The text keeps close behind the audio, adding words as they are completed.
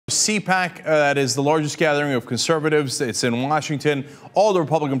CPAC, that is the largest gathering of conservatives. It's in Washington. All the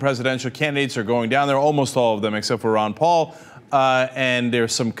Republican presidential candidates are going down there, almost all of them except for Ron Paul. And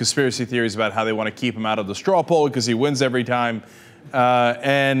there's some conspiracy theories about how they want to keep him out of the straw poll because he wins every time.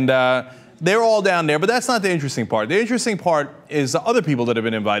 They're all down there, but that's not the interesting part. The interesting part is the other people that have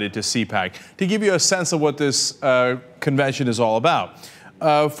been invited to CPAC, to give you a sense of what this convention is all about.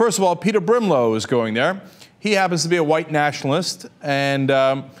 First of all, Peter Brimelow is going there. He happens to be a white nationalist, and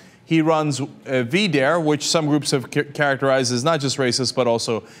he runs VDARE, which some groups have characterized as not just racist, but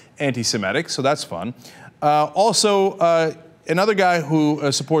also anti-Semitic, so that's fun. Another guy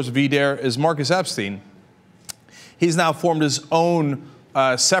who supports VDARE is Marcus Epstein. He's now formed his own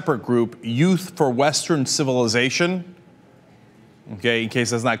separate group, Youth for Western Civilization. Okay, in case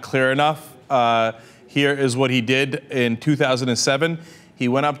that's not clear enough, here is what he did in 2007. He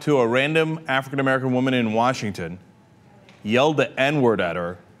went up to a random African-American woman in Washington, yelled the N-word at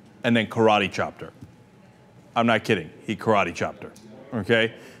her, and then karate chopped her. I'm not kidding. He karate chopped her,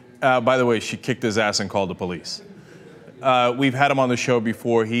 okay? By the way, she kicked his ass and called the police. We've had him on the show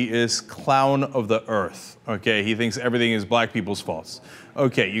before. He is clown of the earth, okay? He thinks everything is black people's faults.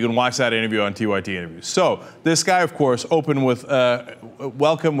 Okay, you can watch that interview on TYT Interviews. So this guy, of course, welcomed with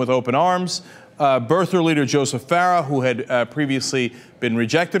open arms. Birther leader Joseph Farah, who had previously been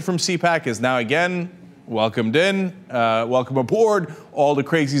rejected from CPAC, is now again welcomed in. Welcome aboard. All the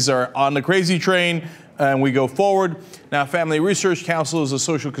crazies are on the crazy train, and we go forward. Now, Family Research Council is a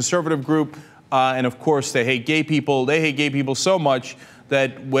social conservative group, and of course, they hate gay people. They hate gay people so much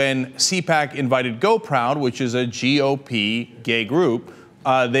that when CPAC invited Go Proud, which is a GOP gay group,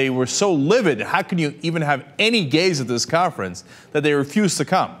 they were so livid. How can you even have any gays at this conference? That they refused to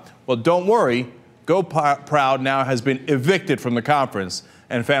come. Well, don't worry. Go Proud now has been evicted from the conference,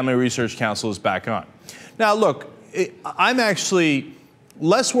 and Family Research Council is back on. Now, look, I'm actually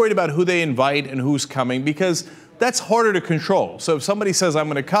less worried about who they invite and who's coming, because that's harder to control. So if somebody says, I'm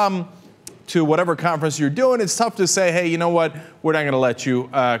going to come to whatever conference you're doing, it's tough to say, hey, you know what, we're not going to let you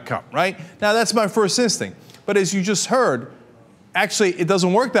come, right? Now, that's my first instinct. But as you just heard, actually, it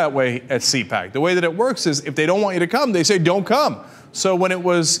doesn't work that way at CPAC. The way that it works is if they don't want you to come, they say, don't come. So when it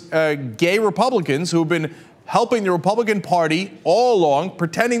was gay Republicans who've been helping the Republican Party all along,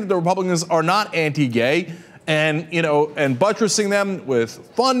 pretending that the Republicans are not anti-gay, and and buttressing them with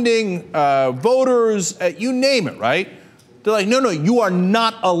funding, voters, you name it, right? They're like, no, you are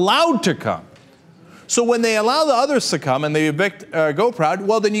not allowed to come. So when they allow the others to come and they evict Go Proud,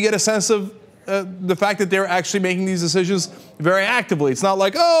 well, then you get a sense of the fact that they're actually making these decisions very actively. It's not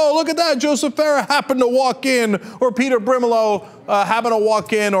like, oh, look at that, Joseph Farah happened to walk in, or Peter Brimelow happened to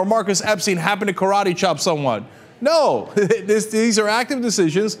walk in, or Marcus Epstein happened to karate chop someone. No, these are active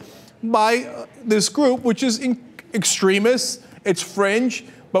decisions by this group, which is extremist, it's fringe,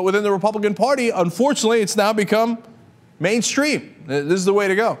 but within the Republican Party, unfortunately, it's now become mainstream. This is the way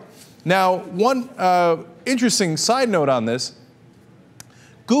to go. Now, one interesting side note on this,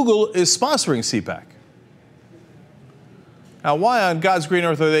 Google is sponsoring CPAC. Now, why on God's green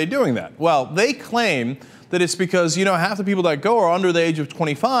earth are they doing that? Well, they claim that it's because, half the people that go are under the age of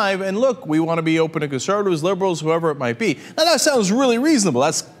 25, and look, we want to be open to conservatives, liberals, whoever it might be. Now, that sounds really reasonable.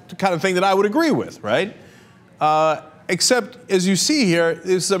 That's the kind of thing that I would agree with, right? Except, as you see here,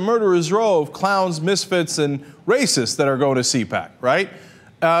 it's a murderer's row of clowns, misfits, and racists that are going to CPAC, right?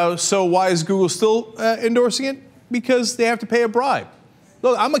 So why is Google still endorsing it? Because they have to pay a bribe.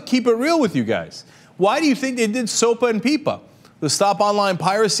 Look, I'm going to keep it real with you guys. Why do you think they did SOPA and PIPA? The Stop Online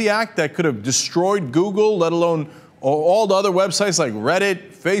Piracy Act that could have destroyed Google, let alone all the other websites like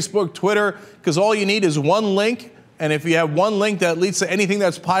Reddit, Facebook, Twitter, because all you need is one link. And if you have one link that leads to anything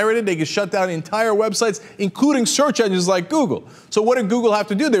that's pirated, they can shut down entire websites, including search engines like Google. So what did Google have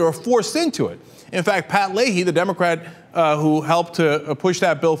to do? They were forced into it. In fact, Pat Leahy, the Democrat who helped to push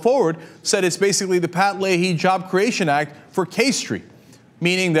that bill forward, said it's basically the Pat Leahy Job Creation Act for K Street.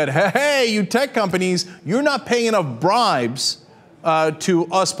 Meaning that, hey, you tech companies, you're not paying enough bribes to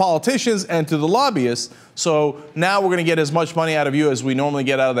us politicians and to the lobbyists, so now we're going to get as much money out of you as we normally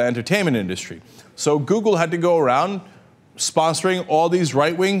get out of the entertainment industry. So Google had to go around sponsoring all these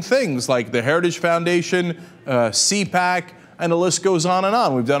right-wing things like the Heritage Foundation, CPAC, and the list goes on and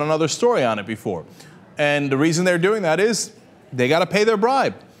on. We've done another story on it before. And the reason they're doing that is they got to pay their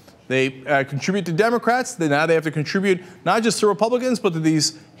bribe. They contribute to Democrats. Now they have to contribute not just to Republicans, but to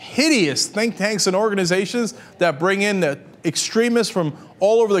these hideous think tanks and organizations that bring in the extremists from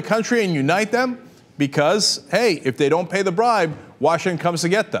all over the country and unite them because, hey, if they don't pay the bribe, Washington comes to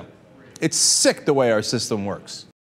get them. It's sick the way our system works.